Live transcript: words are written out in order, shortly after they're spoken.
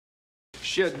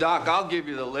Shit, Doc, I'll give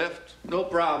you the lift. No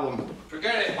problem.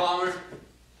 Forget it, Palmer.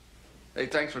 Hey,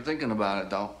 thanks for thinking about it,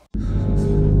 though.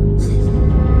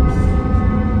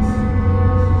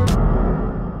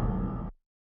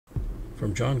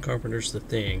 From John Carpenter's The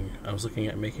Thing, I was looking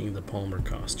at making the Palmer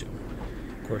costume.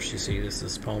 Of course, you see this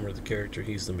is Palmer the character.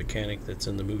 He's the mechanic that's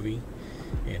in the movie,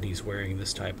 and he's wearing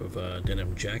this type of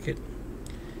denim jacket.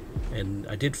 And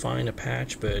I did find a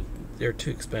patch, but they're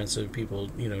too expensive. People,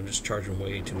 just charge them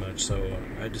way too much. So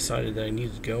I decided that I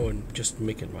needed to go and just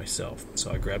make it myself.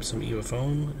 So I grabbed some EVA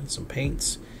foam and some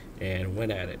paints and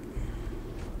went at it.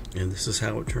 And this is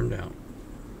how it turned out.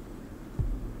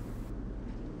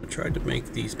 I tried to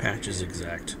make these patches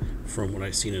exact from what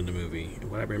I seen in the movie.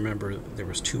 What I remember, there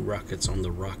was 2 rockets on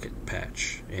the rocket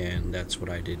patch, and that's what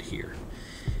I did here.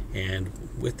 And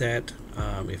with that,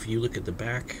 if you look at the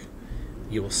back,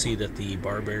 you will see that the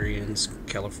Barbarians,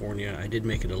 California, I did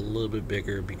make it a little bit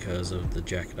bigger because of the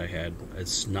jacket I had.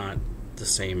 It's not the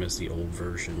same as the old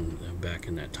version back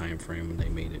in that time frame when they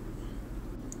made it.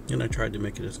 And I tried to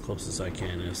make it as close as I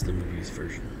can as the movie's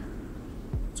version.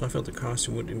 So I felt the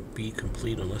costume wouldn't be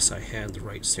complete unless I had the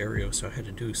right stereo, so I had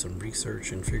to do some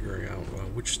research and figuring out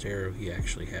which stereo he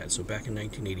actually had. So back in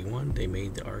 1981, they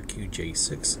made the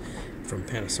RQ-J6 from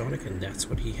Panasonic, and that's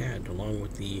what he had, along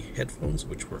with the headphones,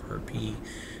 which were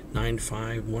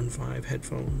RP-9515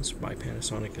 headphones by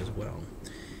Panasonic as well.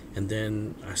 And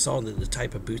then I saw that the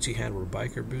type of boots he had were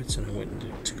biker boots, and I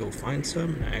went to go find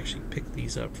some, and I actually picked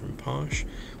these up from Posh,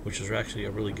 which was actually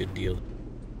a really good deal.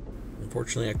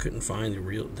 Unfortunately, I couldn't find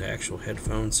the actual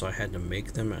headphones, so I had to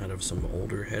make them out of some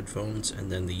older headphones,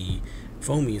 and then the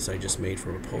foamies I just made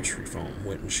from upholstery foam.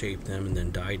 Went and shaped them and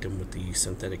then dyed them with the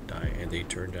synthetic dye, and they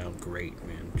turned out great,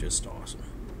 man. Just awesome.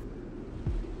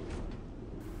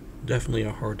 Definitely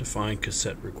a hard to find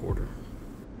cassette recorder.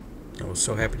 I was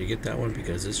so happy to get that one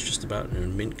because it's just about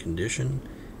in mint condition,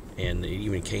 and it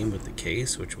even came with the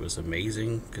case, which was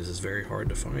amazing because it's very hard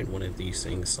to find one of these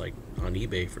things like on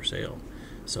eBay for sale.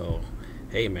 So,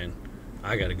 hey man,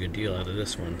 I got a good deal out of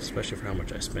this one, especially for how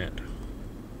much I spent.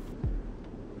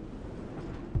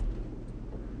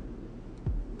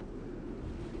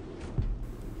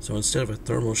 So instead of a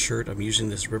thermal shirt, I'm using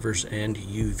this River's End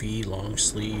UV long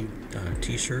sleeve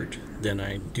t-shirt. Then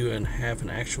I do have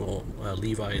an actual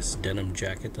Levi's denim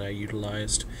jacket that I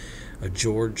utilized, a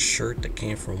George shirt that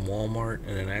came from Walmart,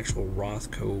 and an actual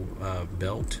Rothko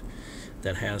belt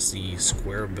that has the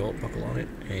square belt buckle on it,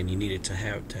 and you need it to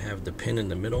have the pin in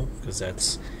the middle because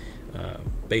that's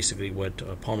basically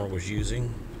what Palmer was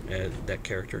using, that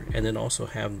character. And then also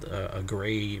have a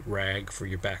gray rag for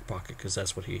your back pocket because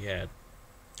that's what he had.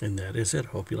 And that is it.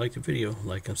 Hope you liked the video.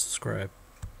 Like and subscribe.